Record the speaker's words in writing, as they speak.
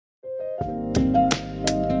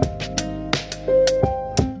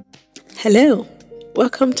Hello,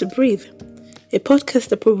 welcome to Breathe, a podcast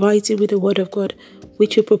that provides you with the Word of God,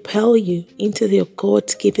 which will propel you into your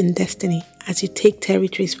God-given destiny as you take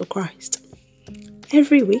territories for Christ.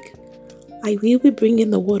 Every week, I will be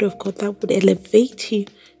bringing the Word of God that would elevate you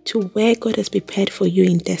to where God has prepared for you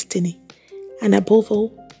in destiny, and above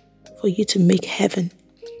all, for you to make heaven.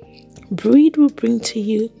 Breathe will bring to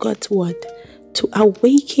you God's Word to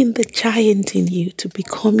awaken the giant in you to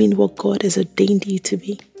becoming what God has ordained you to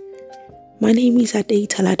be. My name is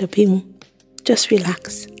B.R.E.A.T.H.E. Just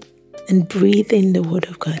relax and breathe in the Word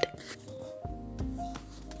of God.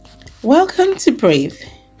 Welcome to Breathe.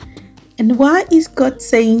 And what is God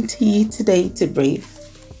saying to you today to breathe?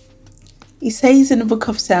 He says in the book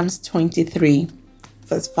of Psalms 23,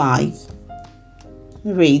 verse 5,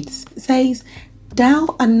 reads, it says,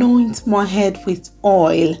 "Thou anoint my head with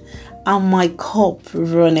oil, and my cup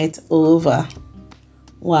runneth over."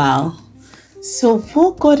 Wow. So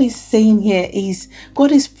what God is saying here is,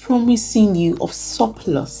 God is promising you of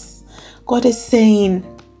surplus. God is saying,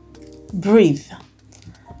 breathe.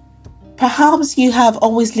 Perhaps you have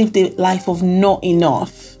always lived a life of not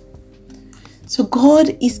enough. So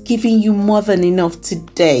God is giving you more than enough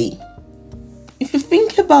today. If you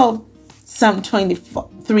think about Psalm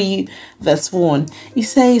 23 verse 1, it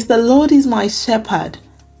says, "The Lord is my shepherd,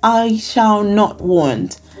 I shall not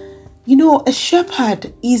want." You know, a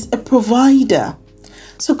shepherd is a provider.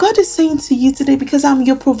 So God is saying to you today, because I'm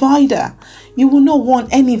your provider, you will not want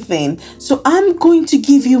anything. So I'm going to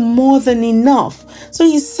give you more than enough. So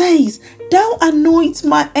he says, "Thou anoint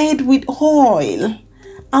my head with oil,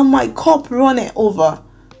 and my cup runneth over."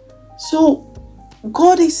 So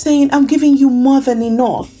God is saying, I'm giving you more than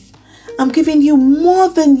enough. I'm giving you more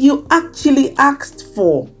than you actually asked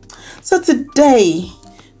for. So today,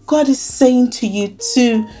 God is saying to you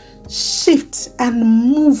to shift and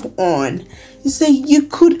move on. You say you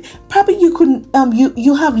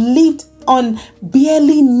have lived on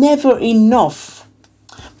barely never enough.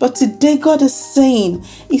 But today God is saying,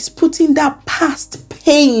 He's putting that past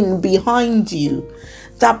pain behind you,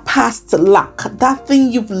 that past lack, that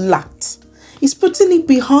thing you've lacked. He's putting it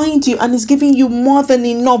behind you, and He's giving you more than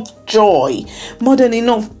enough joy, more than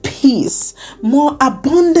enough peace, more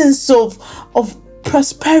abundance of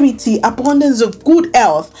prosperity, abundance of good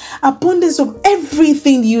health, abundance of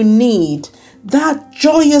everything you need. That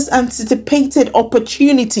joyous anticipated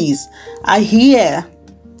opportunities are here.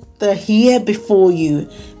 They're here before you.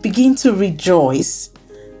 Begin to rejoice.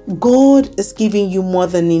 God is giving you more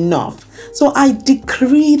than enough. So I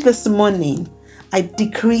decree this morning, I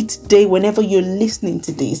decree today, whenever you're listening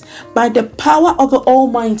to this, by the power of the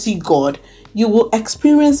Almighty God, you will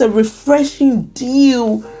experience a refreshing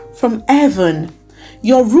dew from heaven.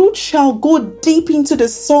 Your roots shall go deep into the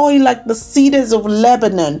soil like the cedars of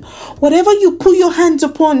Lebanon. Whatever you put your hands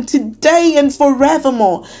upon today and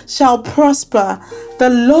forevermore shall prosper. The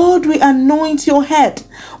Lord will anoint your head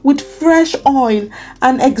with fresh oil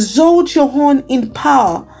and exalt your horn in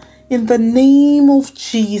power. In the name of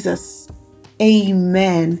Jesus.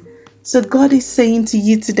 Amen. So God is saying to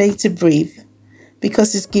you today to breathe,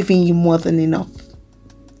 because He's giving you more than enough.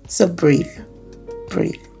 So breathe.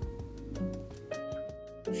 Breathe.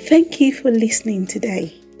 Thank you for listening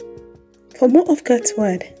today. For more of God's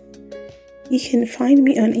Word, you can find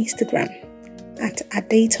me on Instagram at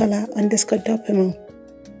 @Adetola_Dopemo.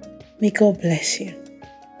 May God bless you,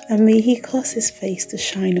 and may He cause His face to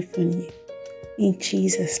shine upon you. In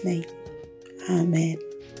Jesus' name, Amen.